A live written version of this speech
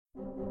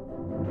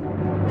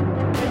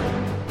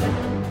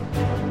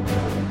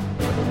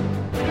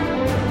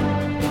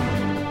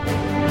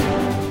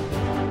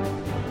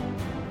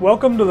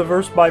Welcome to the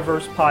Verse by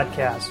Verse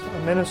podcast,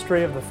 a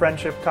ministry of the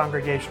Friendship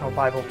Congregational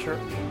Bible Church.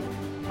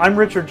 I'm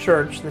Richard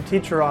Church, the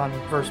teacher on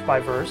Verse by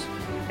Verse,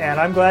 and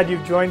I'm glad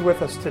you've joined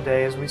with us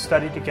today as we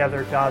study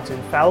together God's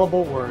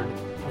infallible Word,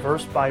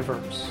 verse by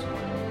verse.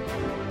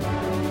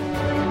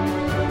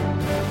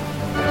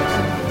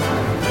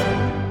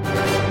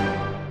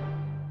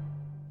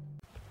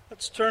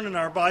 Let's turn in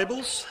our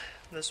Bibles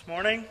this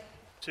morning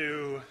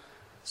to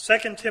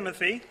 2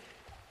 Timothy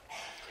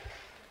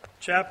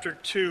chapter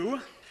 2.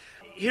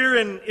 Here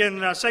in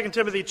 2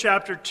 Timothy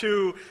chapter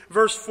 2,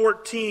 verse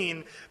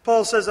 14,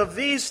 Paul says, "Of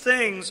these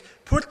things,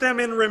 put them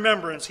in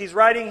remembrance." He's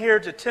writing here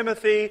to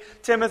Timothy,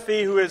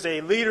 who is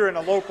a leader in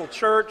a local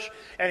church,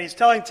 and he's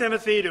telling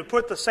Timothy to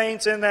put the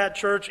saints in that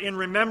church in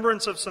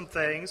remembrance of some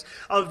things.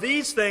 "Of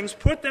these things,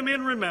 put them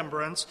in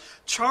remembrance,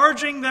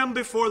 charging them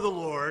before the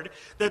Lord,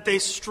 that they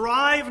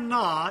strive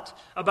not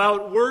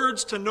about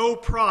words to no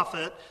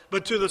profit,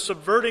 but to the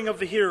subverting of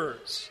the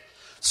hearers.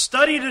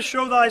 Study to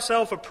show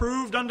thyself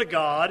approved unto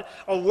God,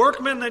 a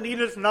workman that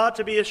needeth not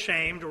to be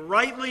ashamed,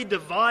 rightly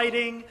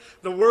dividing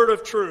the word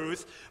of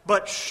truth,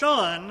 but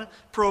shun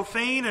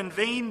profane and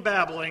vain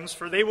babblings,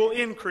 for they will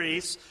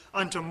increase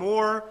unto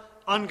more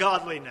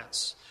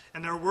ungodliness.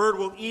 And their word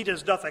will eat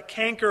as doth a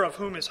canker, of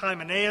whom is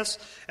Hymenaeus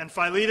and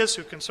Philetus,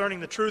 who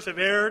concerning the truth have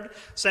erred,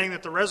 saying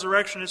that the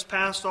resurrection is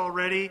past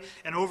already,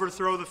 and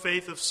overthrow the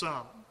faith of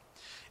some."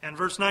 And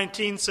verse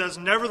 19 says,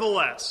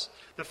 "Nevertheless,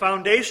 the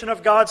foundation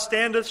of God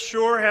standeth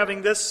sure,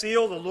 having this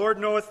seal, the Lord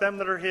knoweth them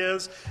that are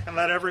his, and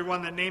let every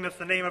one that nameth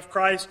the name of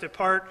Christ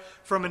depart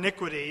from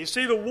iniquity." You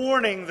see the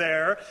warning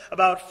there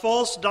about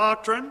false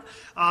doctrine.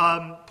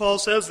 Paul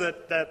says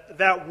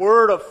that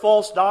word of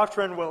false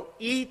doctrine will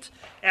eat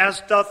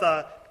as doth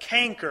a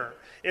canker.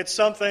 It's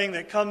something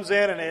that comes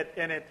in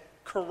and it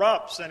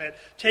corrupts and it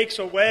takes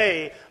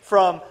away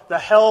from the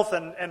health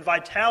and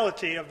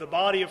vitality of the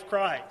body of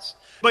Christ.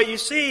 But you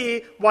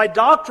see why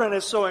doctrine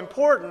is so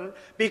important,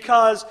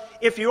 because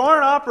if you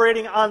aren't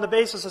operating on the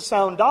basis of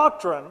sound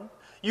doctrine,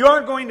 you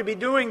aren't going to be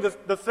doing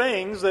the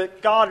things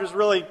that God is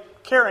really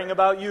caring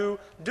about you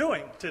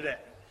doing today.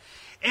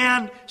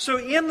 And so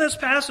in this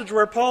passage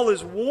where Paul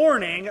is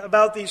warning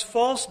about these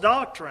false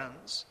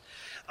doctrines,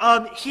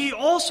 he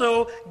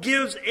also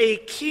gives a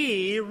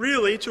key,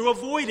 really, to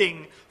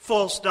avoiding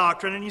false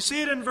doctrine. And you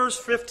see it in verse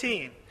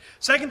 15.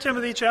 2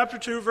 Timothy chapter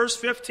 2, verse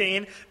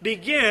 15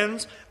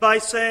 begins by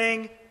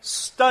saying,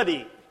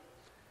 study.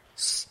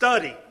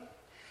 Study.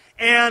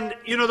 And,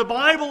 the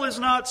Bible is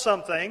not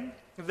something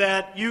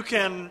that you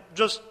can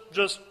just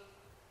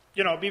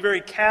be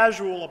very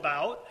casual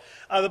about.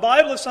 The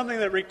Bible is something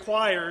that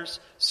requires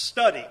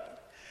study.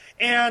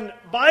 And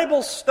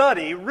Bible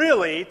study,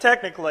 really,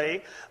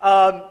 technically,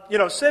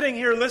 sitting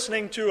here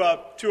listening to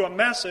a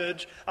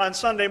message on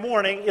Sunday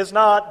morning is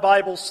not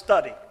Bible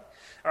study.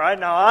 All right,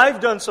 now I've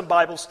done some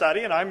Bible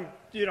study, and I'm,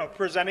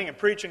 presenting and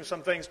preaching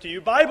some things to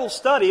you. Bible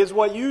study is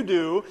what you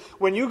do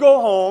when you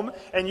go home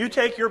and you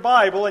take your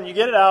Bible and you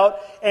get it out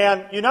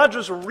and you not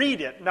just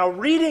read it. Now,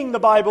 reading the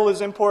Bible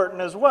is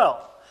important as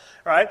well.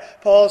 Right?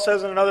 Paul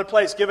says in another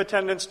place, give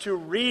attendance to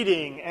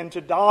reading and to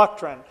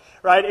doctrine.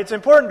 Right? It's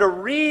important to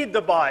read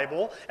the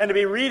Bible and to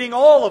be reading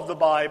all of the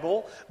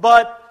Bible,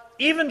 but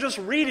even just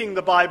reading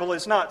the Bible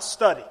is not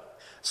study.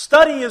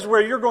 Study is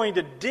where you're going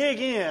to dig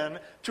in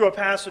to a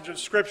passage of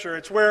Scripture.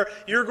 It's where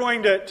you're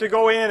going to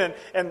go in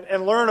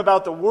and learn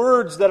about the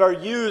words that are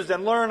used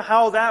and learn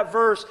how that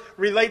verse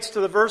relates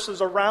to the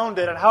verses around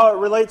it and how it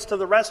relates to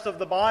the rest of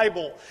the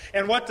Bible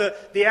and what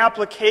the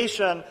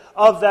application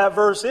of that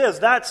verse is.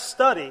 That's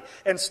study,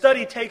 and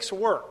study takes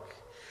work.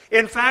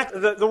 In fact,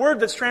 the word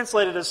that's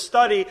translated as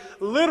study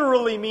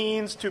literally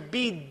means to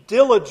be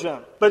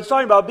diligent. But it's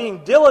talking about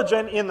being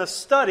diligent in the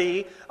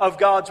study of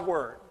God's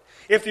Word.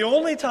 If the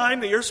only time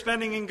that you're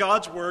spending in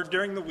God's Word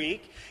during the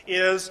week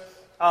is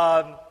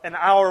an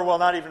hour, well,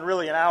 not even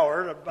really an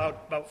hour,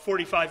 about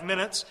 45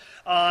 minutes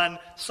on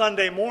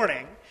Sunday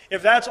morning,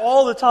 if that's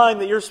all the time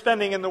that you're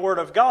spending in the Word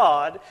of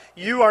God,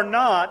 you are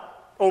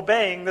not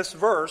obeying this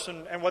verse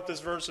and what this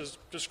verse is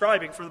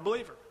describing for the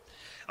believer.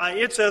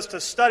 It says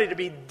to study, to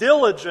be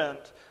diligent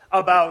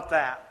about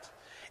that.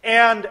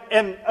 And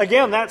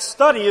again, that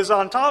study is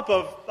on top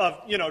of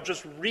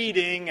just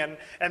reading and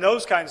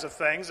those kinds of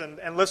things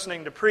and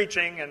listening to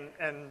preaching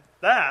and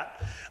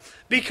that.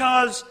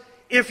 Because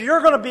if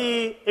you're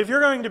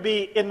going to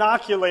be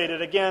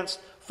inoculated against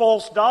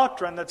false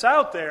doctrine that's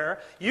out there,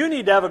 you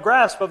need to have a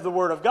grasp of the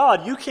Word of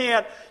God. You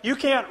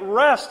can't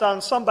rest on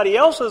somebody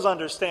else's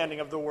understanding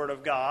of the Word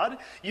of God.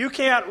 You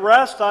can't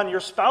rest on your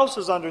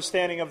spouse's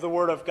understanding of the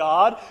Word of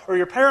God, or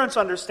your parents'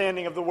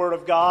 understanding of the Word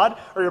of God,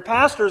 or your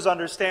pastor's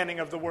understanding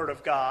of the Word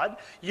of God.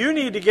 You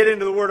need to get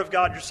into the Word of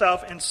God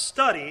yourself and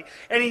study.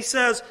 And he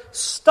says,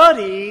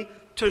 study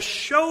to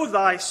show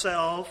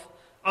thyself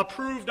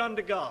approved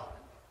unto God.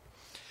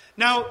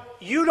 Now,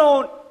 you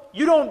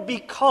don't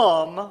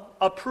become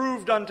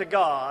approved unto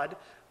God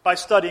by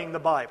studying the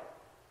Bible.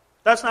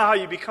 That's not how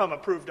you become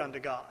approved unto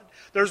God.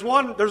 There's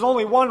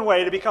only one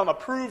way to become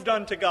approved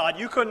unto God.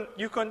 You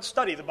couldn't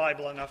study the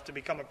Bible enough to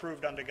become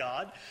approved unto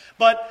God.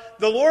 But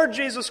the Lord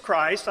Jesus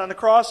Christ on the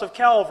cross of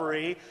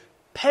Calvary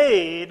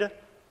paid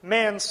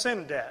man's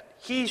sin debt.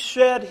 He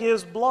shed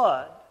his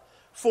blood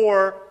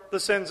for the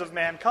sins of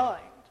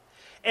mankind.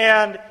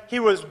 And he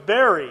was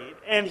buried,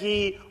 and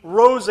he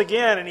rose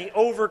again, and he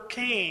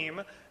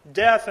overcame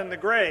death and the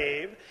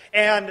grave.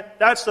 And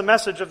that's the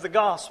message of the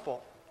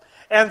gospel.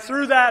 And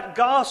through that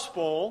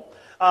gospel,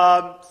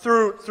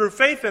 through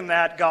faith in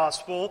that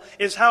gospel,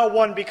 is how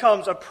one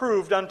becomes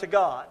approved unto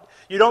God.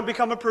 You don't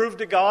become approved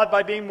to God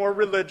by being more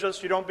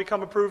religious. You don't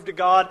become approved to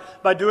God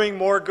by doing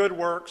more good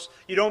works.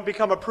 You don't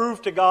become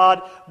approved to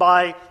God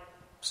by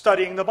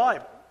studying the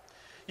Bible.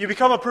 You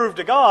become approved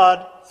to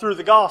God through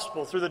the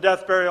gospel, through the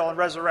death, burial, and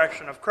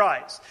resurrection of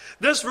Christ.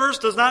 This verse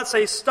does not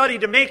say study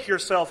to make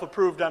yourself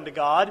approved unto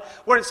God.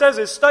 What it says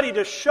is study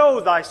to show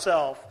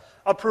thyself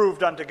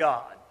approved unto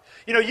God.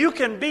 You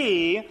can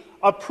be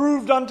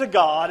approved unto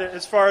God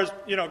as far as,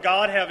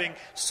 God having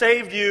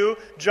saved you,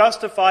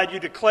 justified you,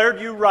 declared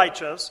you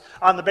righteous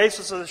on the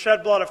basis of the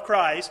shed blood of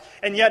Christ,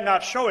 and yet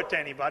not show it to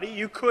anybody.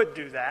 You could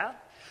do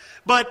that.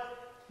 But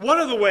one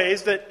of the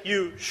ways that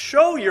you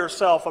show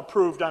yourself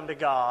approved unto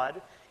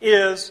God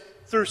is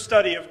through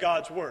study of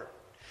God's Word.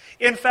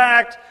 In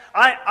fact,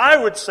 I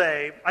would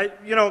say,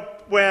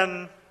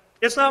 when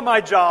it's not my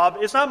job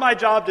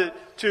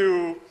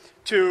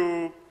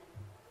to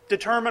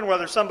determine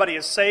whether somebody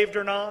is saved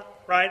or not,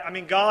 right?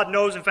 God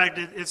knows. In fact,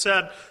 it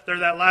said there,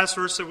 that last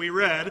verse that we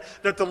read,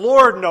 that the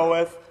Lord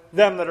knoweth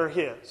them that are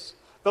His.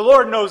 The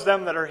Lord knows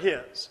them that are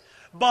His.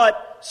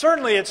 But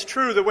certainly it's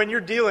true that when you're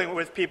dealing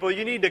with people,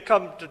 you need to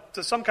come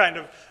to some kind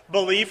of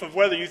belief of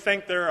whether you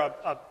think they're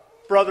a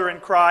brother in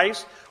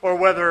Christ or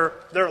whether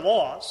they're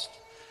lost,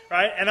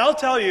 right? And I'll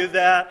tell you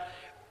that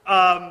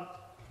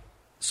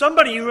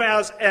somebody who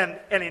has an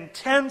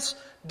intense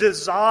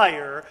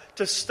desire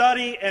to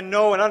study and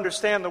know and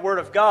understand the Word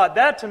of God,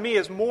 that to me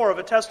is more of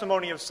a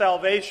testimony of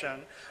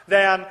salvation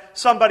than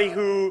somebody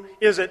who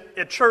is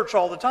at church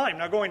all the time.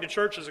 Now, going to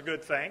church is a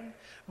good thing,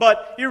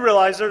 but you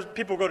realize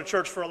people go to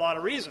church for a lot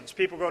of reasons.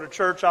 People go to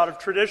church out of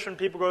tradition.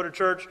 People go to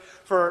church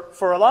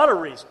for a lot of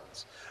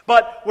reasons.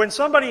 But when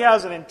somebody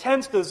has an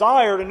intense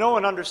desire to know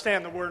and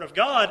understand the Word of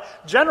God,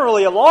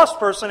 generally a lost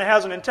person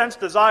has an intense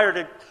desire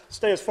to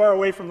stay as far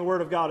away from the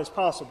Word of God as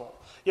possible.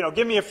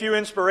 Give me a few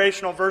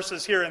inspirational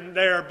verses here and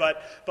there,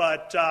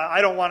 but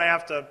I don't want to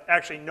have to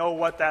actually know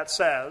what that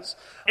says.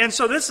 And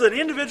so this is an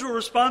individual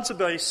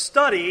responsibility.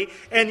 Study,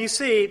 and you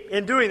see,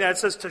 in doing that, it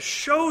says to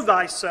show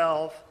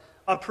thyself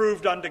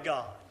approved unto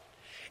God.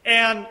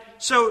 And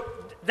so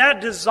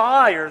that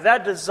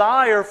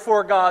desire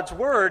for God's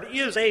Word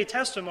is a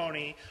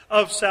testimony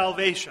of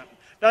salvation.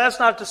 Now, that's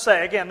not to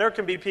say, again, there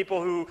can be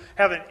people who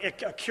have a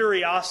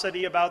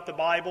curiosity about the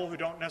Bible who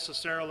don't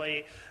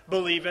necessarily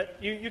believe it.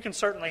 You can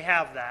certainly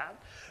have that.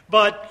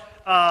 But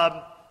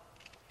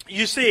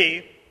you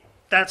see,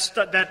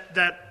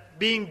 that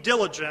being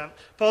diligent,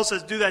 Paul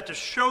says, do that to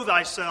show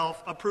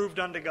thyself approved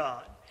unto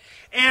God.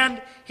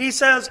 And he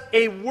says,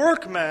 a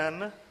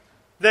workman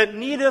that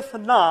needeth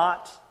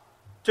not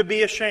to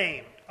be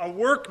ashamed. A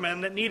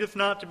workman that needeth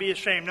not to be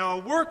ashamed. Now,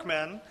 a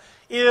workman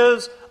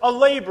is a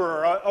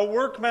laborer. A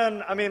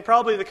workman,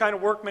 probably the kind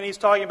of workman he's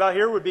talking about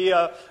here would be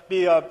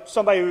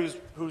somebody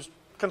who's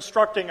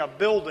constructing a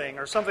building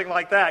or something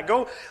like that.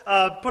 Go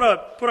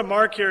put a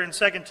mark here in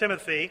 2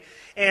 Timothy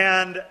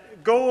and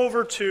go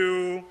over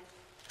to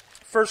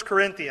 1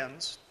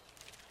 Corinthians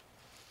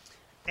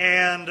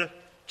and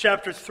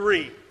chapter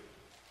 3.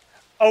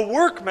 A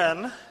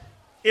workman,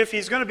 if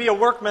he's going to be a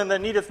workman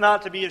that needeth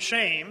not to be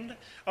ashamed,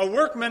 a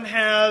workman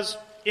has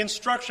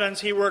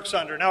instructions he works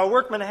under. Now, a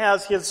workman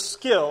has his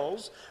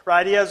skills,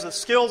 right? He has the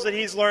skills that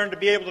he's learned to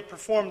be able to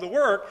perform the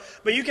work,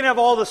 but you can have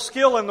all the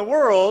skill in the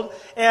world,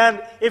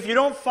 and if you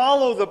don't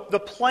follow the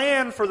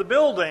plan for the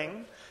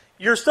building,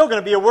 you're still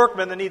going to be a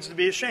workman that needs to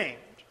be ashamed,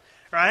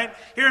 right?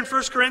 Here in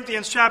 1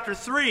 Corinthians chapter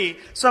 3,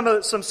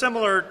 some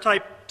similar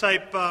type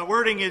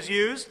wording is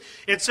used.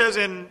 It says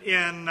in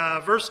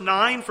verse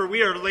 9, for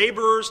we are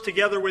laborers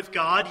together with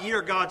God. Ye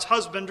are God's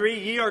husbandry.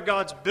 Ye are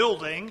God's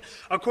building.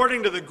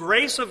 According to the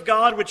grace of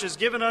God which is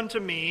given unto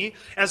me,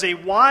 as a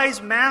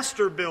wise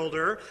master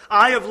builder,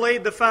 I have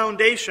laid the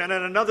foundation,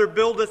 and another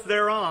buildeth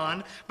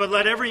thereon. But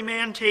let every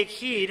man take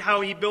heed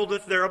how he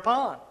buildeth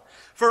thereupon.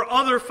 For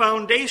other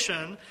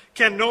foundation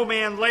can no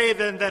man lay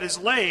than that is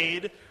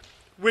laid,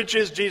 which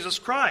is Jesus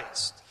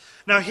Christ.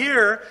 Now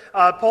here,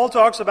 Paul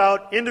talks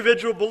about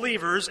individual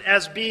believers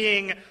as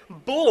being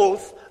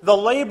both the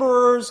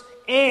laborers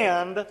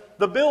and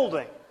the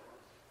building,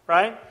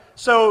 right?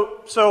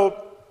 So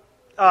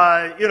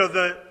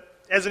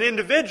as an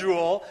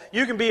individual,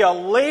 you can be a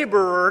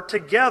laborer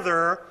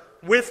together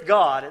with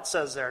God, it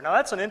says there. Now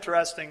that's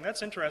interesting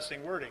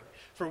wording.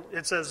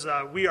 It says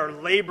we are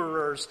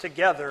laborers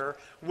together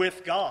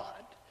with God.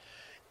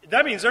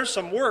 That means there's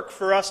some work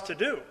for us to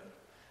do,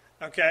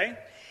 okay?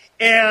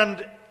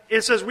 And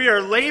it says, we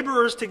are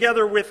laborers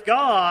together with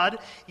God.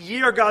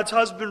 Ye are God's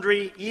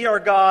husbandry. Ye are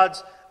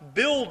God's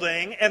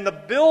building, and the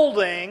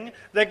building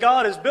that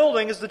God is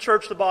building is the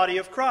church, the body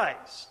of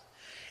Christ.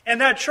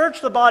 And that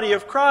church, the body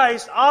of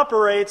Christ,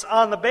 operates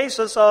on the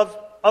basis of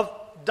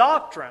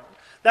doctrine.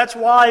 That's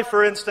why,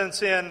 for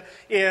instance, in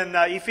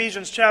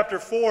Ephesians chapter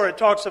 4, it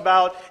talks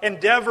about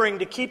endeavoring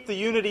to keep the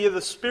unity of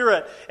the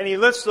Spirit. And he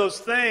lists those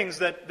things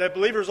that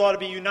believers ought to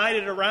be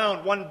united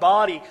around: one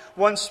body,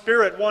 one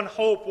Spirit, one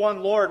hope,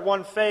 one Lord,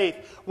 one faith,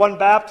 one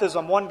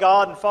baptism, one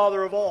God and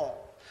Father of all.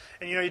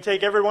 And you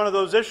take every one of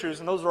those issues,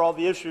 and those are all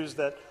the issues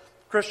that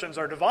Christians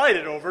are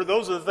divided over.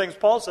 Those are the things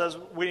Paul says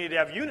we need to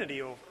have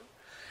unity over.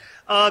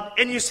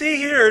 And you see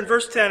here in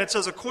verse 10, it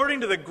says,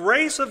 according to the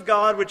grace of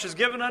God which is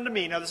given unto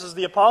me. Now this is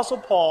the Apostle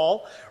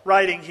Paul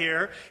writing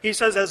here. He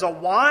says, as a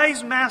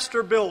wise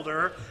master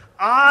builder,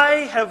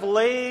 I have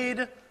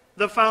laid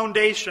the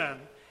foundation,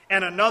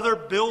 and another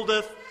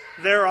buildeth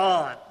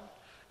thereon.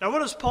 Now what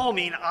does Paul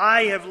mean,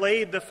 I have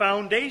laid the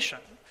foundation?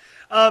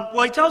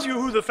 Well, he tells you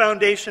who the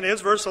foundation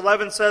is. Verse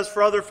 11 says,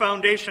 for other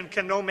foundation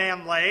can no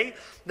man lay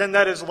than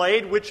that is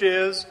laid, which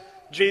is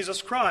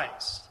Jesus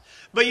Christ.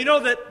 But you know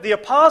that the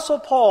Apostle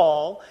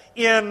Paul,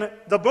 in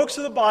the books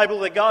of the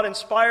Bible that God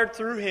inspired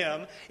through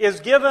him,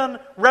 is given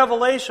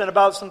revelation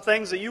about some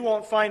things that you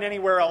won't find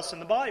anywhere else in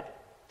the Bible.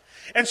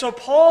 And so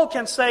Paul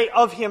can say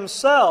of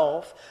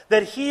himself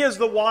that he is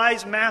the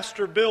wise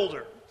master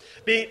builder.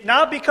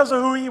 Not because of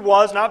who he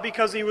was, not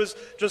because he was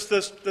just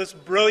this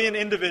brilliant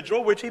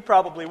individual, which he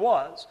probably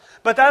was.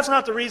 But that's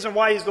not the reason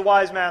why he's the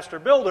wise master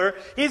builder.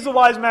 He's the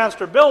wise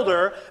master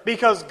builder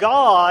because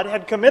God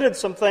had committed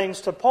some things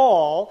to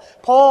Paul.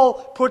 Paul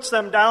puts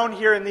them down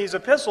here in these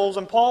epistles,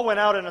 and Paul went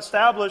out and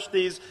established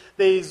these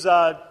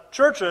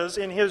churches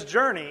in his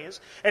journeys,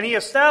 and he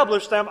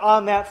established them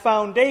on that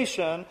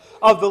foundation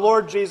of the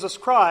Lord Jesus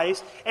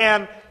Christ,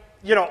 and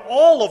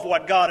all of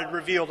what God had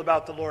revealed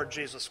about the Lord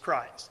Jesus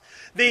Christ.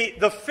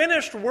 The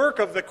finished work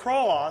of the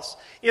cross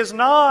is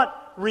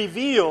not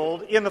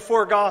revealed in the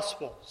four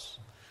Gospels.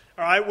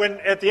 All right, when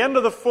at the end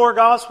of the four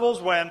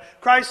Gospels, when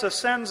Christ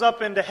ascends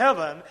up into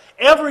heaven,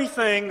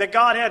 everything that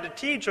God had to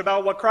teach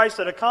about what Christ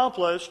had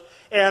accomplished,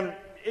 and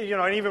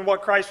even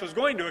what Christ was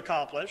going to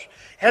accomplish,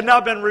 had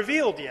not been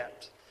revealed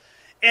yet.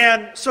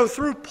 And so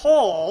through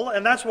Paul,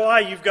 and that's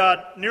why you've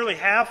got nearly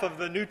half of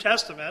the New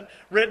Testament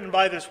written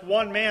by this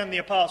one man, the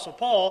Apostle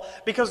Paul,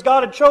 because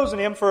God had chosen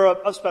him for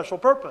a special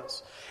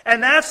purpose.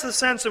 And that's the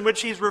sense in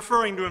which he's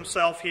referring to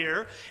himself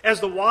here as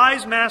the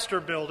wise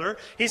master builder.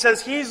 He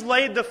says he's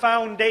laid the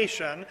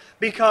foundation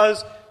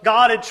because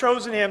God had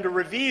chosen him to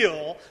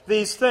reveal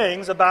these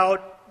things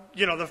about,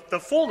 the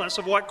fullness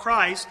of what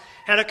Christ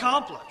had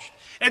accomplished.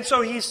 And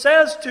so he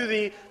says to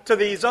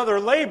these other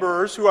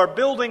laborers who are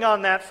building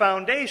on that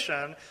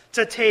foundation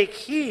to take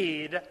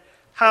heed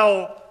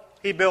how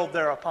he build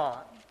thereupon.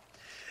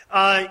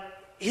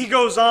 He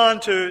goes on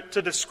to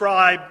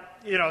describe,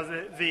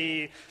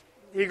 he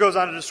goes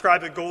on to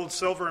describe the gold,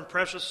 silver, and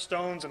precious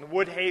stones, and the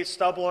wood, hay,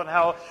 stubble, and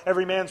how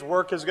every man's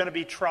work is going to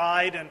be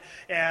tried,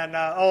 and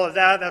all of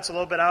that. That's a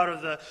little bit out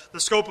of the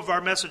scope of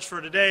our message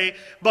for today.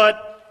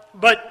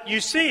 But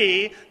you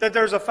see that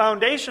there's a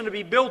foundation to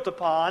be built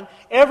upon.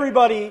 Every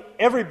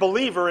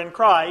believer in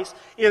Christ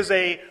is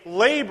a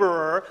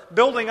laborer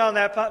building on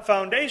that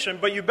foundation,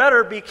 but you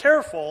better be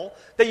careful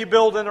that you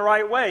build in the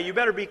right way. You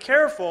better be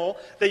careful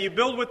that you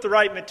build with the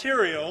right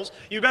materials.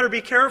 You better be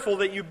careful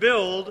that you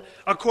build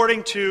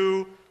according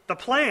to the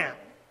plan.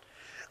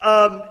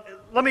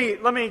 Let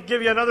me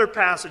give you another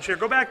passage here.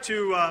 Go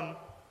to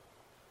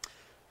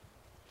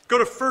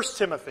 1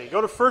 Timothy.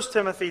 Go to 1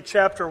 Timothy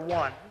chapter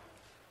 1.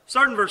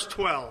 Start in verse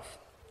 12.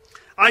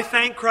 I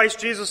thank Christ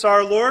Jesus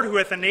our Lord, who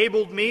hath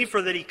enabled me, for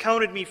that he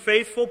counted me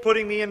faithful,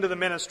 putting me into the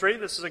ministry.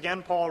 This is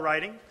again Paul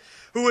writing.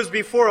 Who was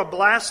before a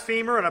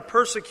blasphemer and a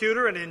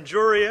persecutor and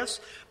injurious,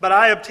 but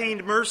I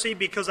obtained mercy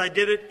because I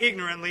did it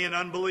ignorantly in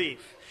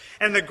unbelief.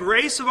 And the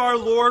grace of our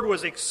Lord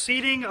was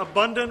exceeding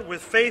abundant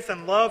with faith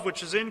and love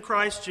which is in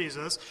Christ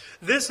Jesus.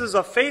 This is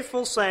a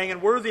faithful saying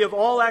and worthy of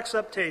all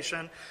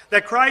acceptation,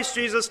 that Christ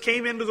Jesus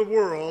came into the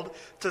world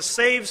to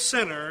save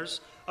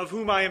sinners, of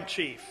whom I am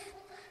chief.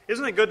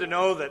 Isn't it good to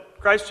know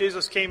that Christ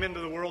Jesus came into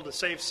the world to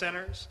save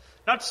sinners?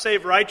 Not to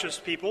save righteous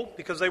people,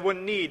 because they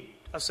wouldn't need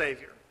a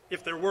Savior,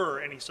 if there were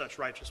any such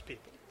righteous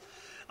people.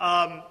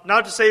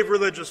 Not to save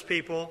religious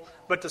people,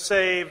 but to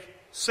save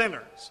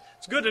sinners.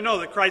 It's good to know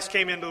that Christ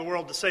came into the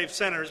world to save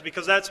sinners,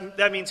 because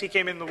that means he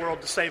came into the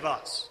world to save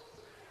us.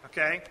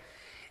 Okay?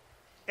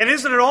 And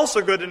isn't it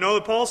also good to know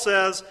that Paul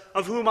says,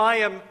 of whom I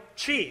am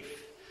chief?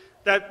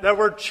 That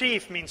word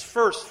chief means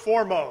first,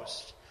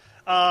 foremost.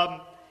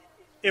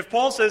 If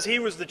Paul says he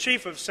was the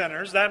chief of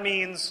sinners, that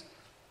means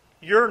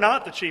you're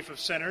not the chief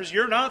of sinners,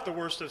 you're not the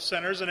worst of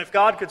sinners, and if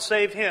God could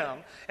save him,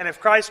 and if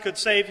Christ could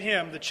save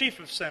him, the chief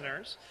of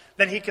sinners,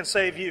 then he can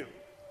save you.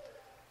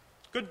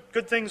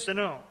 Good things to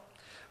know.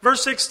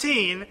 Verse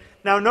 16,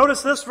 now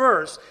notice this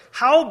verse.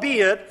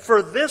 Howbeit,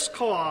 for this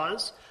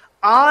cause,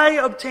 I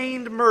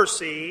obtained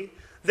mercy,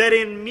 that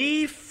in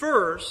me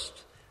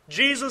first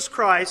Jesus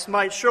Christ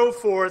might show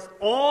forth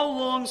all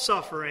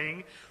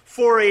longsuffering,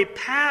 for a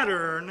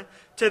pattern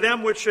to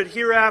them which should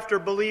hereafter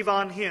believe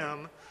on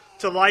him,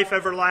 to life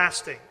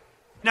everlasting.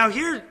 Now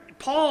here,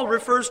 Paul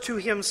refers to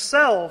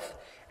himself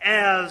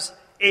as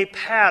a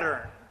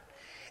pattern.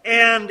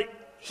 And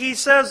he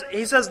says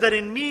that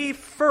in me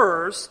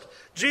first,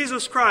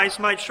 Jesus Christ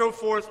might show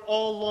forth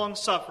all long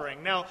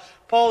suffering. Now,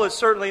 Paul is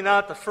certainly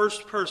not the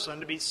first person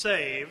to be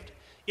saved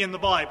in the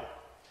Bible.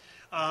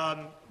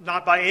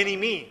 Not by any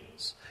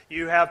means.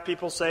 You have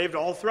people saved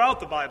all throughout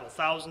the Bible,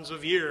 thousands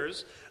of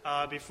years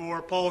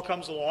before Paul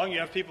comes along. You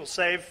have people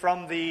saved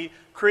from the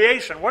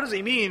creation. What does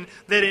he mean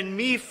that in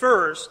me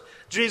first,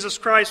 Jesus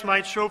Christ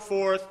might show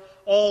forth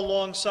all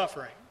long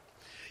suffering?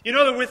 You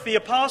know that with the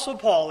Apostle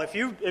Paul, if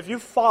you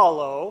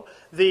follow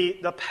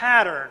the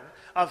pattern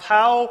of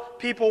how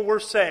people were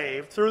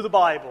saved through the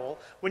Bible,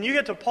 when you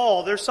get to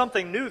Paul, there's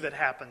something new that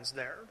happens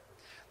there.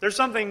 There's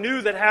something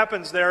new that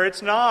happens there.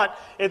 It's not,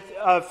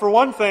 for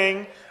one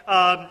thing,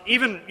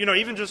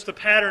 even just the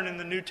pattern in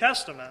the New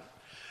Testament.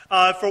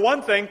 For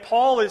one thing,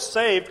 Paul is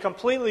saved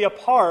completely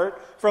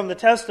apart from the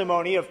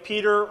testimony of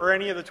Peter or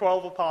any of the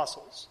 12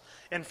 apostles.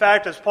 In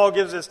fact, as Paul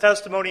gives his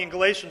testimony in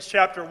Galatians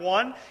chapter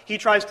 1, he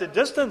tries to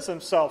distance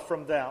himself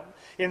from them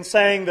in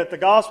saying that the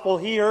gospel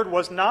he heard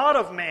was not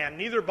of man,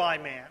 neither by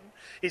man.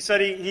 He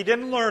said he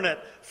didn't learn it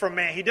from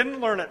man. He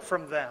didn't learn it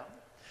from them.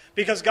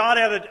 Because God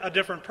had a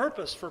different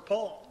purpose for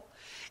Paul.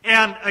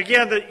 And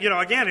again,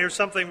 here's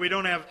something we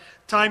don't have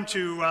time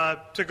to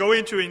go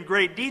into in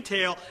great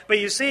detail. But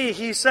you see,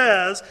 he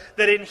says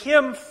that in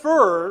him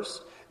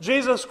first,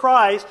 Jesus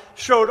Christ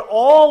showed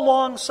all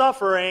long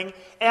suffering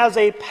as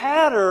a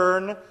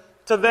pattern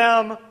to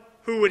them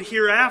who would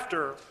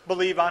hereafter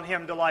believe on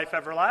him to life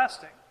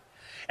everlasting.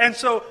 And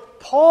so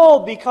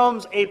Paul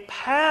becomes a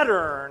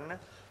pattern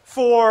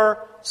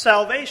for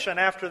salvation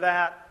after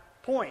that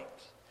point.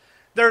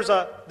 There's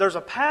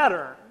a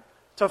pattern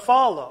to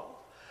follow.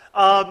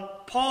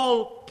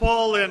 Paul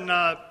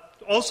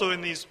also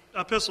in these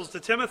epistles to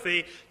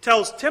Timothy,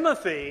 tells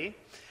Timothy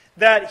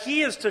that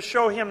he is to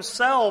show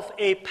himself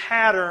a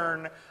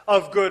pattern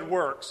of good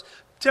works.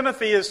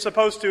 Timothy is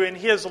supposed to, in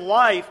his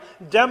life,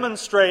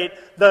 demonstrate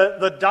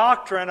the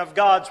doctrine of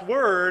God's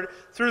Word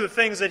through the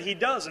things that he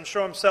does and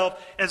show himself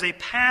as a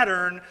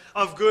pattern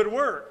of good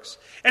works.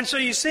 And so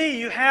you see,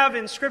 you have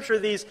in Scripture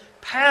these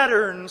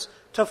patterns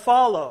to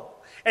follow.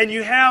 And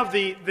you have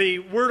the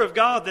Word of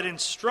God that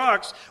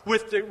instructs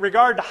with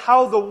regard to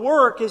how the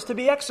work is to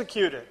be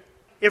executed.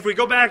 If we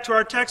go back to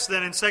our text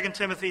then in 2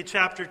 Timothy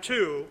chapter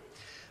 2,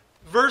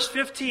 verse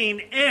 15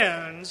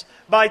 ends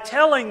by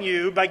giving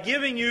you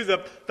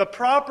the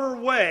proper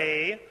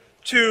way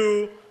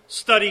to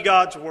study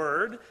God's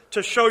Word,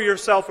 to show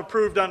yourself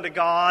approved unto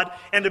God,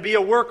 and to be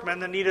a workman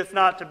that needeth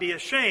not to be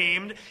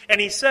ashamed. And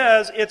he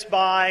says it's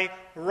by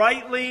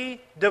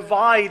rightly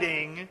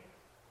dividing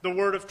the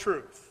word of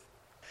truth.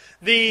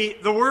 The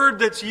word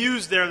that's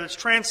used there, that's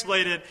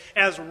translated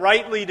as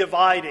rightly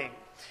dividing,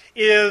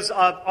 is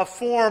a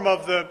form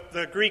of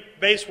the Greek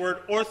base word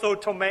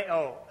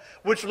orthotomeo,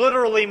 which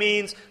literally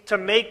means to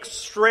make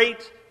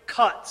straight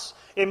cuts.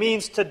 It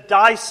means to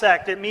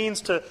dissect. It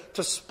means to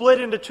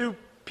split into two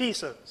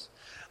pieces.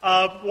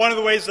 One of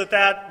the ways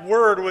that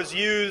word was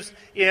used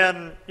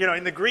in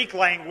the Greek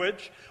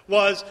language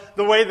was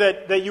the way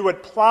that you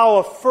would plow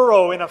a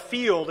furrow in a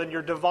field and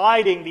you're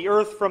dividing the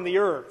earth from the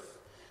earth,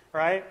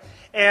 right?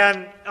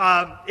 And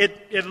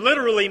it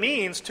literally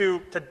means to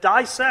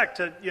dissect,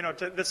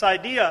 to this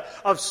idea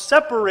of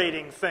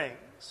separating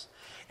things.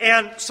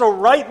 And so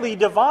rightly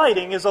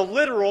dividing is a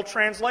literal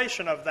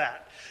translation of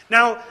that.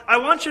 Now, I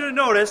want you to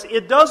notice,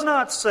 it does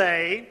not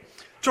say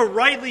to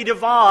rightly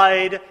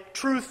divide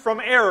truth from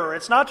error.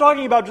 It's not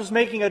talking about just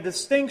making a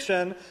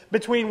distinction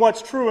between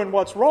what's true and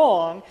what's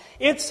wrong.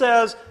 It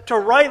says to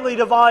rightly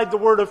divide the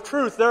word of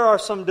truth. There are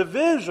some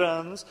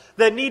divisions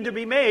that need to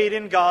be made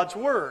in God's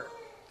Word.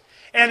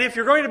 And if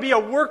you're going to be a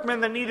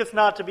workman that needeth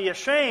not to be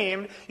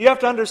ashamed, you have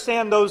to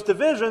understand those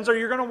divisions, or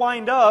you're going to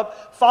wind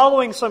up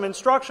following some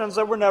instructions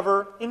that were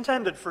never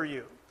intended for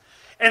you.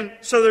 And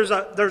so there's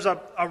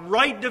a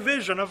right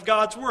division of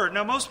God's Word.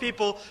 Now, most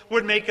people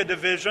would make a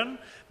division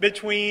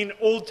between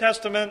Old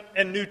Testament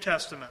and New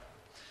Testament,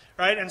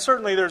 right? And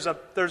certainly there's a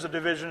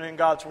division in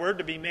God's Word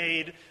to be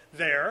made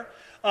there.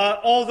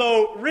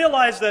 Although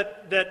realize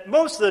that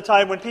most of the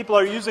time when people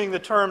are using the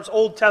terms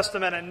Old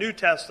Testament and New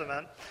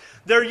Testament,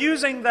 they're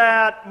using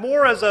that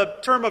more as a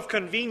term of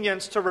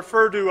convenience to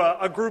refer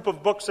to a group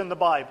of books in the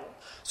Bible.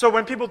 So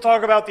when people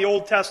talk about the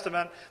Old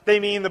Testament, they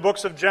mean the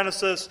books of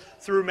Genesis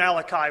through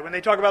Malachi. When they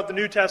talk about the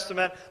New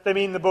Testament, they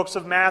mean the books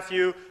of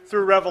Matthew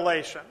through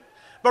Revelation.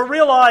 But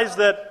realize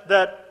that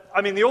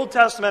the Old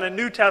Testament and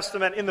New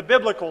Testament in the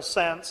biblical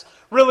sense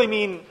really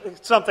mean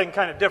something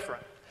kind of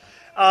different.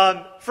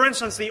 For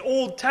instance, the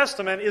Old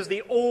Testament is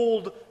the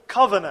Old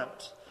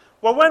Covenant.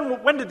 Well,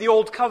 when did the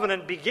Old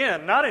Covenant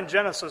begin? Not in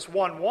Genesis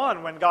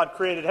 1:1 when God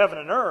created heaven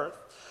and earth.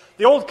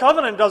 The Old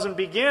Covenant doesn't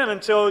begin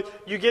until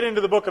you get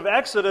into the book of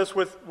Exodus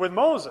with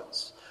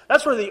Moses.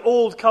 That's where the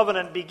Old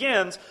Covenant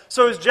begins.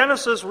 So is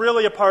Genesis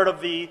really a part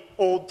of the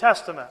Old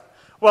Testament?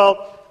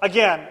 Well,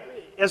 again,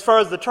 as far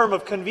as the term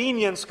of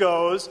convenience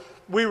goes,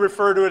 we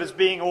refer to it as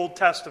being Old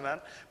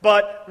Testament.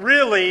 But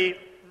really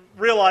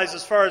realize,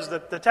 as far as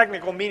the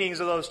technical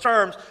meanings of those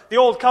terms, the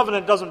Old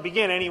Covenant doesn't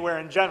begin anywhere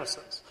in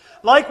Genesis.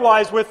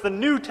 Likewise with the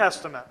New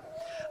Testament.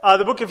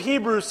 The book of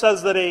Hebrews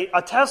says that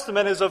a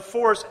testament is of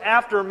force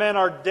after men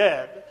are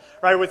dead.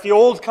 Right? With the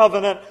Old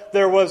Covenant,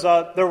 there was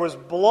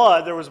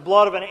blood. There was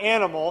blood of an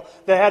animal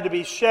that had to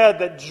be shed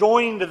that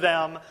joined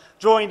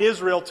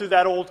Israel to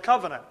that Old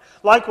Covenant.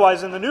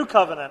 Likewise, in the New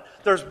Covenant,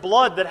 there's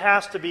blood that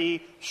has to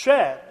be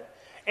shed.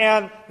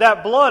 And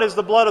that blood is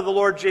the blood of the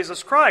Lord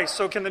Jesus Christ.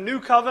 So can the New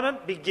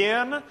Covenant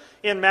begin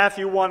in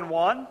Matthew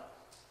 1:1?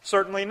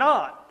 Certainly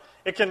not.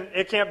 It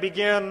can't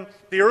begin,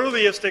 the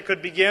earliest it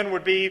could begin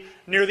would be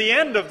near the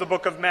end of the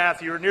book of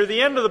Matthew or near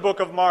the end of the book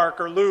of Mark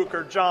or Luke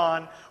or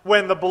John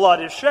when the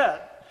blood is shed.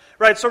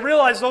 Right? So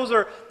realize those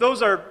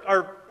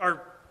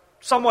are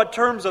somewhat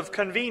terms of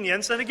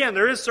convenience. And again,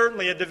 there is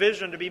certainly a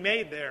division to be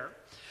made there.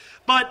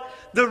 But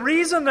the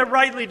reason that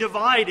rightly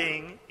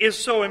dividing is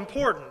so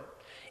important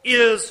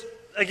is,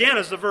 again,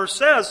 as the verse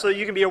says, so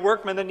you can be a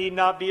workman that need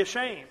not be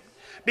ashamed.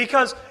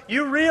 Because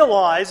you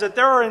realize that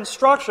there are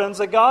instructions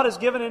that God has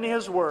given in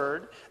His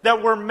Word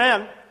that were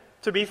meant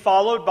to be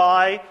followed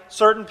by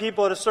certain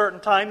people at a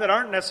certain time that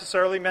aren't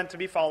necessarily meant to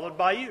be followed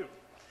by you.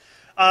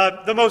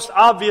 The most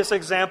obvious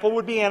example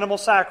would be animal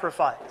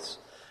sacrifice,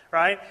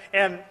 right?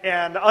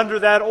 And under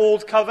that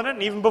Old Covenant,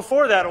 and even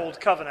before that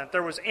Old Covenant,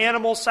 there was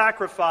animal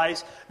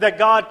sacrifice that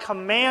God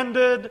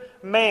commanded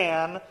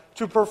man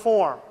to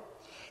perform.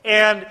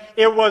 And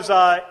it was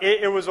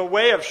a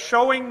way of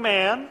showing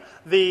man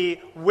the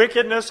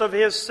wickedness of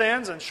his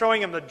sins and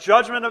showing him the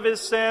judgment of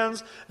his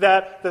sins,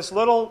 that this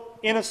little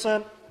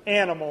innocent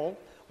animal,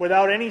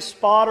 without any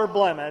spot or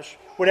blemish,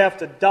 would have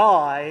to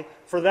die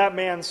for that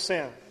man's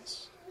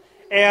sins.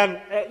 And,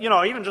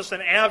 even just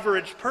an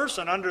average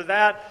person under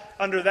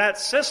that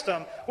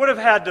system would have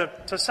had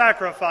to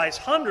sacrifice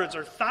hundreds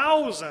or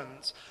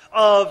thousands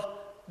of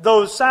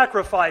those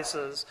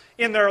sacrifices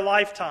in their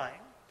lifetime.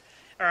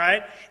 All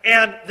right?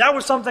 And that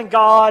was something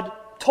God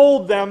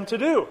told them to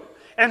do.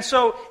 And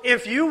so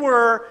if you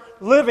were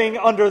living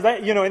under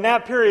that, in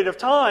that period of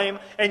time,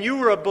 and you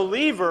were a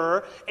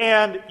believer,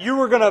 and you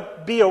were going to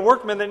be a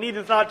workman that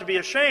needeth not to be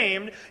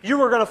ashamed, you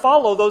were going to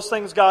follow those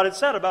things God had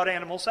said about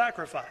animal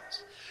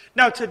sacrifice.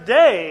 Now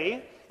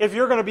today, if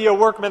you're going to be a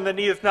workman that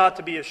needeth not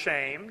to be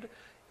ashamed,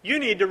 you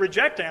need to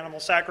reject animal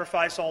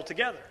sacrifice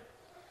altogether.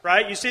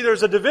 Right? You see,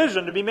 there's a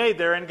division to be made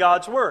there in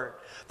God's Word.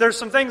 There's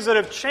some things that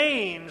have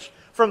changed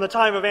from the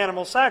time of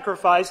animal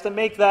sacrifice to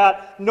make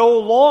that no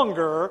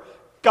longer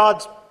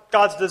God's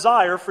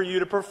desire for you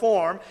to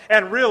perform,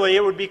 and really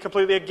it would be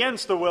completely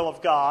against the will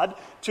of God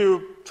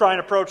to try and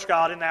approach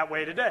God in that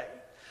way today.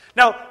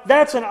 Now,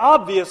 that's an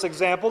obvious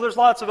example. There's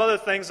lots of other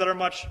things that are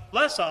much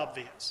less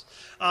obvious.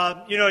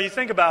 You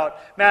think about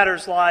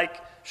matters like,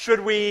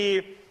 should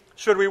we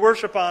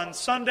worship on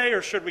Sunday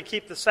or should we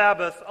keep the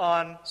Sabbath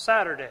on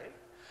Saturday?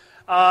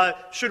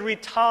 Should we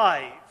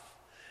tithe?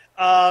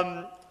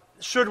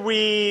 Should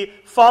we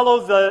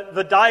follow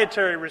the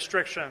dietary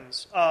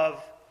restrictions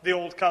of the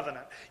Old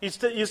Covenant?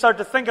 You start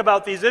to think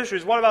about these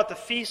issues. What about the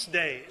feast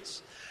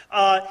days?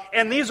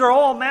 And these are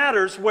all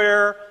matters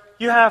where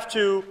you have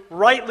to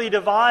rightly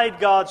divide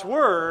God's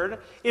Word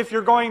if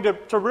you're going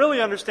to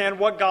really understand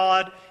what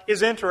God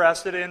is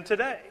interested in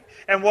today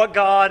and what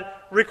God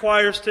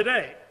requires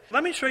today.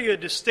 Let me show you a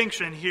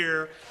distinction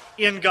here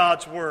in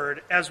God's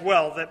Word as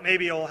well that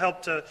maybe will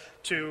help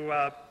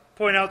to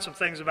point out some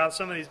things about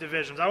some of these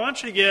divisions. I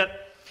want you to get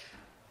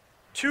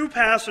two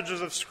passages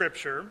of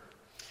Scripture.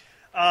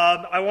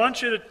 I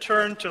want you to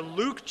turn to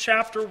Luke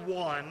chapter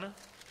 1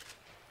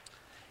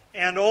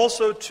 and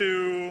also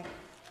to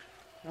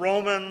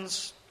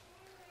Romans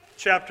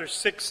chapter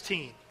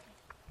 16.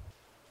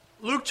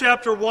 Luke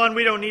chapter 1,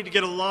 we don't need to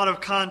get a lot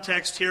of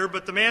context here,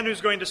 but the man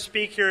who's going to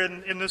speak here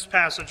in this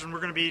passage, and we're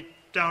going to be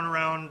down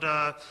around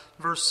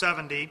verse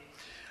 70,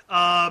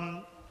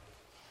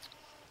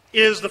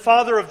 is the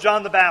father of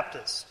John the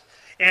Baptist.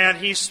 And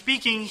he's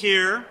speaking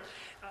here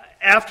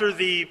after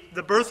the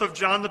birth of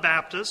John the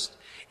Baptist.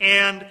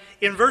 And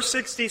in verse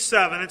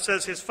 67, it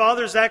says, his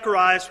father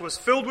Zacharias was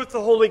filled with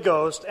the Holy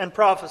Ghost and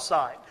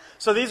prophesied.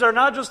 So these are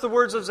not just the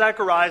words of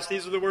Zacharias,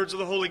 these are the words of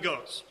the Holy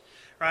Ghost.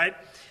 Right?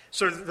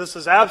 So this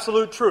is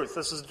absolute truth.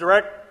 This is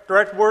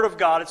direct word of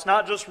God. It's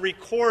not just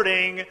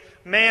recording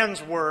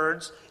man's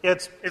words.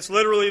 It's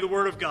literally the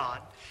word of God.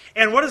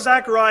 And what does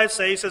Zacharias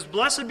say? He says,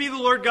 blessed be the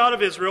Lord God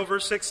of Israel,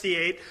 verse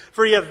 68,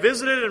 for he hath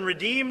visited and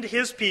redeemed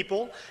his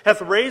people, hath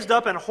raised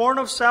up an horn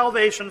of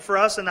salvation for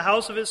us in the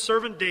house of his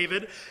servant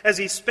David, as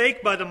he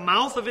spake by the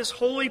mouth of his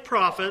holy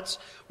prophets,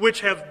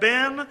 which have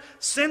been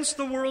since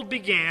the world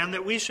began,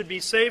 that we should be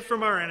saved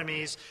from our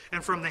enemies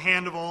and from the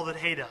hand of all that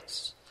hate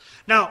us.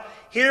 Now,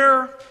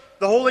 here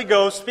the Holy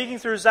Ghost, speaking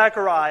through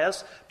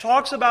Zacharias,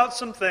 talks about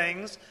some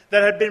things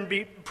that had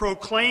been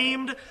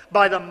proclaimed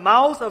by the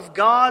mouth of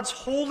God's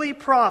holy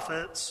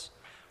prophets,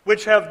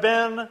 which have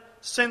been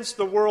since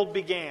the world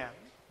began.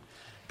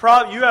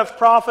 You have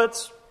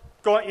prophets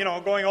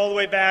going all the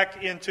way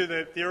back into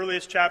the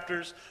earliest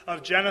chapters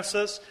of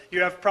Genesis.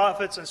 You have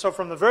prophets, and so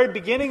from the very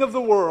beginning of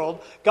the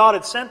world, God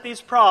had sent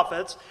these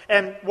prophets,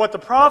 and what the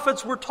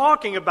prophets were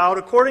talking about,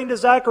 according to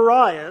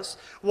Zacharias,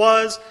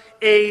 was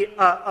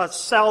a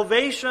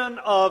salvation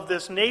of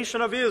this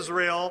nation of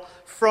Israel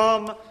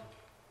from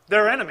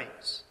their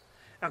enemies.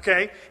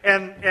 Okay?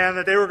 And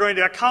that they were going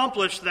to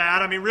accomplish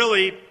that. I mean,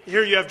 really,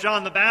 here you have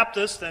John the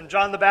Baptist, and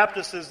John the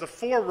Baptist is the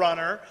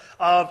forerunner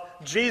of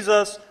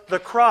Jesus the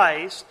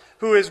Christ,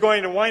 who is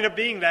going to wind up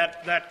being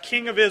that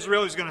king of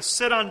Israel. He's going to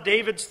sit on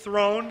David's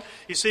throne.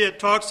 You see it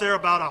talks there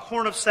about a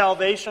horn of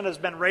salvation has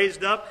been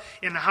raised up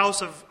in the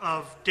house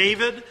of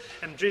David,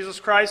 and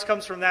Jesus Christ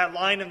comes from that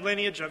line and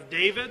lineage of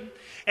David.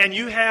 And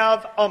you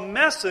have a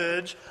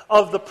message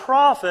of the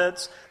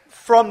prophets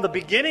from the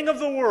beginning of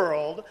the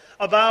world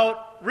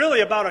about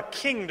a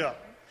kingdom.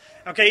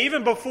 Okay,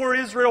 even before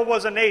Israel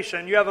was a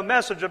nation, you have a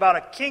message about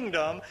a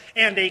kingdom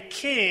and a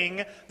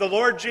king, the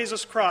Lord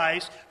Jesus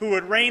Christ, who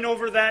would reign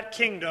over that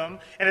kingdom,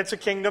 and it's a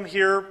kingdom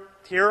here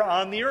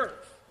on the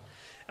earth.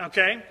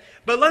 Okay?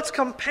 But let's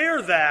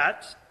compare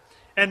that,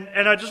 and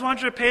I just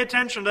want you to pay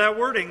attention to that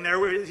wording there.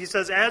 Where he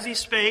says, as he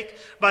spake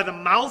by the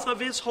mouth of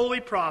his holy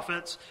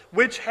prophets,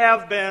 which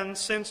have been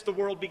since the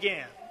world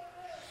began.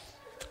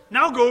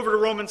 Now go over to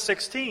Romans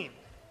 16.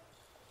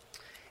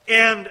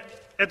 And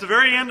at the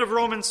very end of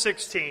Romans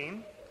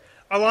 16,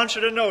 I want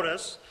you to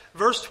notice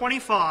verse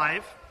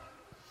 25.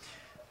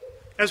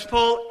 As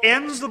Paul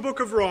ends the book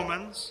of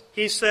Romans,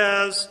 he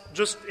says,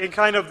 just in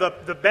kind of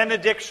the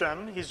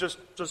benediction, he's just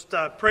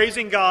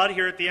praising God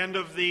here at the end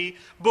of the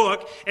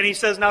book, and he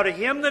says, now to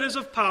him that is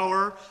of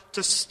power to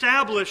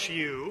establish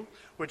you,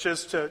 which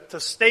is to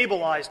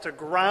stabilize, to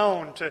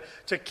ground,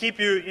 to keep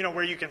you,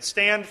 where you can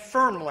stand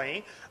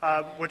firmly,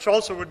 which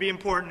also would be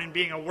important in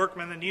being a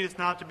workman that needeth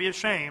not to be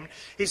ashamed.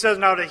 He says,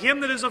 now to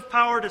him that is of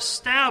power to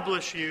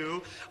establish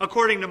you,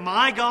 according to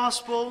my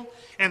gospel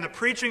and the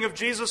preaching of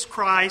Jesus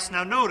Christ.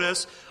 Now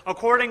notice,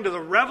 according to the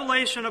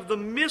revelation of the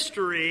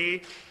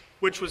mystery,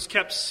 which was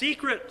kept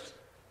secret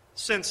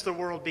since the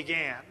world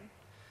began.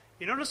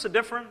 You notice the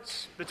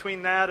difference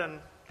between that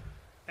and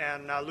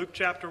Luke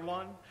chapter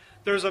 1?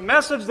 There's a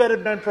message that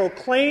had been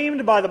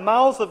proclaimed by the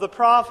mouth of the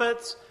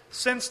prophets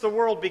since the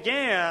world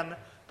began,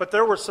 but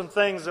there were some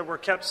things that were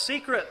kept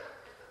secret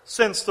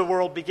since the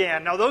world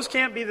began. Now, those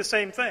can't be the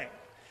same thing,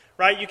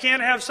 right? You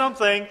can't have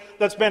something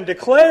that's been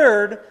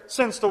declared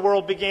since the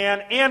world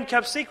began and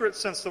kept secret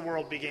since the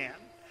world began.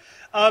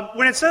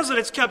 When it says that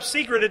it's kept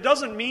secret, it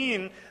doesn't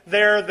mean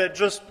there that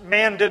just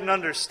man didn't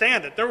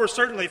understand it. There were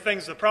certainly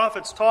things the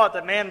prophets taught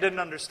that man didn't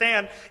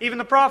understand. Even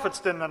the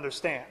prophets didn't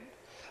understand.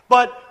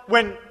 But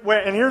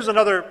and here's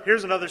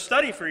another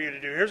study for you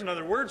to do. Here's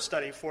another word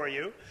study for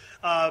you.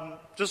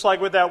 Just like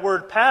with that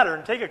word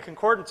pattern, take a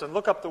concordance and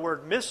look up the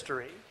word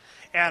mystery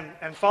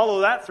and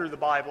follow that through the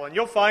Bible. And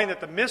you'll find that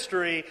the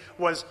mystery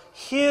was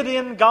hid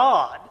in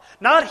God.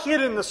 Not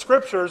hid in the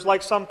Scriptures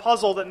like some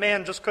puzzle that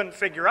man just couldn't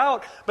figure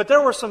out, but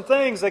there were some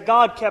things that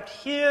God kept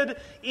hid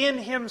in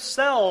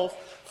Himself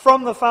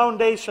from the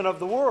foundation of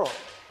the world.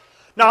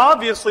 Now,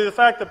 obviously, the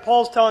fact that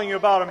Paul's telling you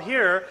about him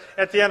here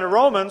at the end of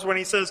Romans, when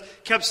he says,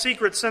 kept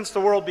secret since the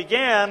world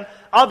began,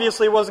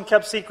 obviously it wasn't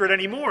kept secret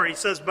anymore. He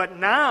says, but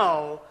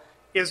now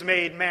is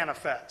made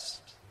manifest.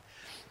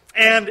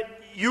 And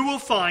you will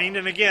find,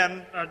 and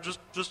again, just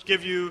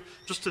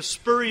to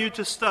spur you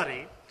to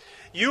study,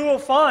 you will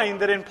find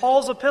that in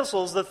Paul's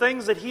epistles, the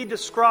things that he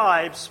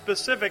describes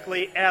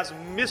specifically as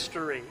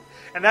mystery.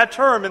 And that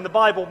term in the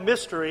Bible,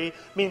 mystery,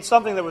 means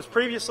something that was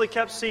previously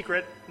kept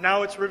secret,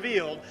 now it's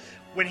revealed.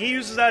 When he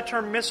uses that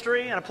term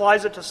mystery and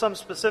applies it to some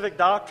specific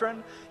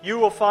doctrine, you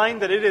will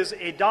find that it is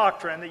a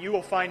doctrine that you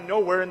will find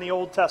nowhere in the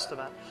Old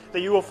Testament,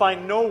 that you will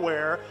find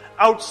nowhere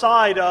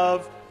outside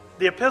of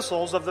the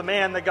epistles of the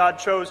man that God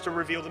chose to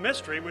reveal the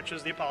mystery, which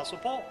is the Apostle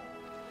Paul.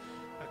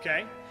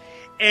 Okay?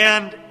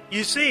 And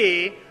you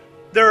see,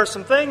 there are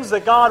some things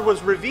that God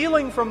was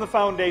revealing from the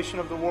foundation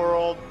of the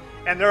world,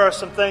 and there are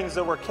some things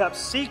that were kept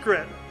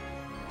secret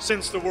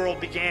since the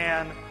world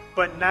began,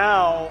 but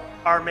now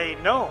are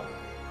made known.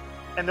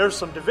 And there's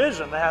some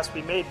division that has to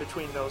be made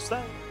between those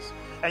things.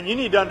 And you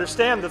need to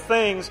understand the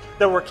things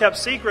that were kept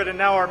secret and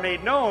now are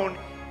made known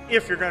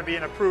if you're going to be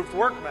an approved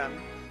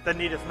workman that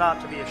needeth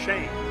not to be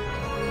ashamed.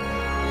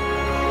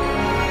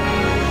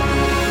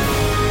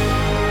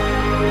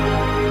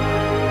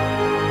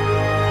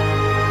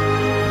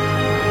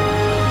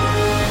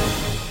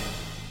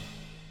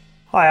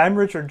 Hi, I'm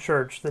Richard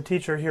Church, the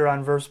teacher here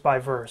on Verse by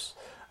Verse.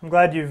 I'm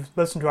glad you've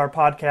listened to our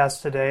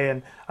podcast today,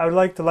 and I would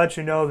like to let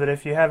you know that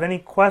if you have any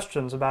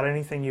questions about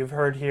anything you've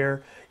heard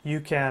here,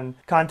 you can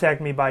contact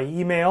me by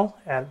email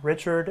at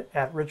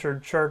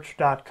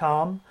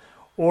richard@richardchurch.com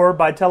or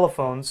by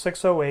telephone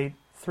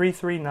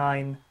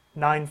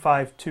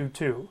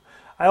 608-339-9522.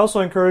 I also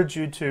encourage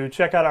you to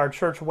check out our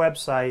church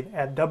website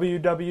at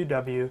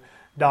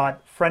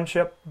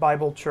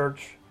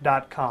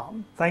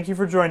www.friendshipbiblechurch.com. Thank you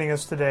for joining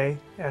us today,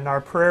 and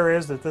our prayer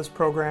is that this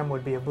program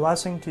would be a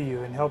blessing to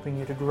you in helping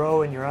you to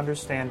grow in your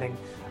understanding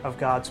of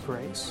God's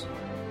grace.